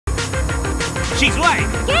She's right!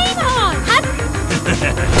 Game on!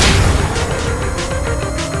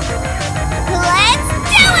 Let's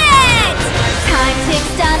do it! Time ticks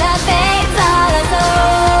down a fades all a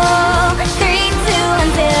soul. 3, 2, and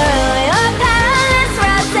 0. Your palace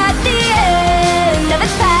routes at the end of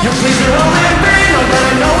its path. You please your own man, bring all that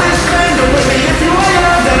I know is strange. Don't let me if you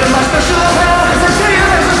are that in my special hell. Cause I tell you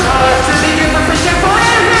there's a star to be given for shit for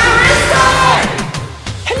every star.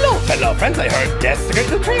 Hello, fellow friends, I heard death's a great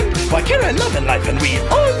new trend. Why can't I love in life and we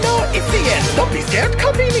all know it's the end. Don't be scared,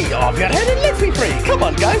 copy me off your head and let's be free. Come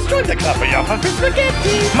on guys, join the club for your for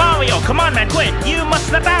spaghetti. Mario, come on man, quit! You must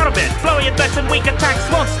snap out a bit. Flurry attacks and weak attacks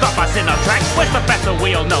won't stop us in our tracks. Where's Professor?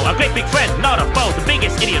 We all know. A great big friend, not a foe. The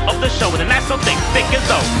biggest idiot of the show with an ass so thick as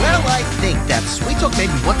though. Well, I think that sweet talk made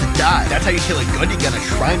me want to die. That's how you kill a good, you gonna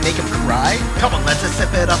try and make him cry? Come on, let's just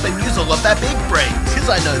sip it up and use all of that big brain. Cause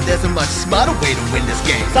I know there's a much smarter way to win this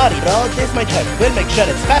game. Sorry bro, this might hurt. We'll make sure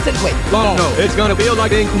it's fast and quick. Oh no, it's gonna feel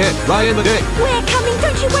like being hit right in the dick. We're coming,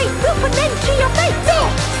 don't you wait! We'll put an end to your fate! No!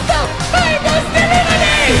 Stop! Find us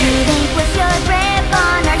delivery! Relinquish your grip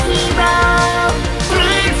on our hero. 3,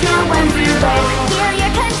 2, 1, 0. Feel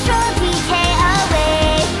your control decay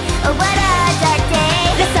away. Oh, what a dark day.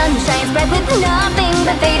 The sunshine spread with nothing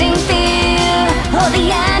but fading fear. Oh, the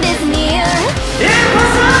end is near.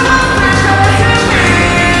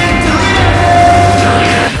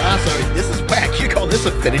 Ah, sorry, this is whack. You call this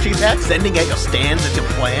affinity attack? Sending out your stands as your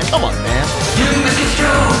plan? Come on, man. You make it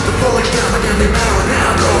strong. The bullet down and every barrel now.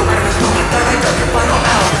 Go right this moment, that I got your final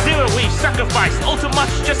hour. Zero, we've sacrificed all too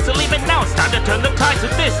much just to leave it now. It's time to turn the tides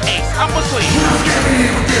with this ace up our sleeve. You don't scare me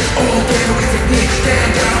with this old game with technique.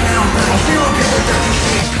 Stand down now, little zero, get the dirty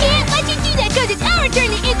shit. Can't let you do that cause it's our turn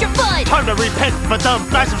to enter fun! Time to repent for the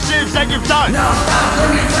massive sins that you've done! Now stop, let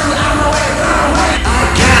me through, out of the way, I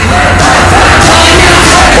can't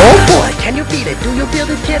Oh boy, can you feel it? Do you feel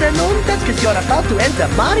the adrenaline? That's cause you're about to enter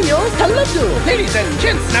Mario's Taladu! Ladies and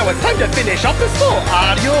gents, now it's time to finish off the score!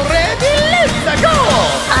 Are you ready? Let's go!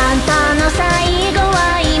 あんたの最後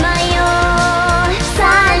は今よ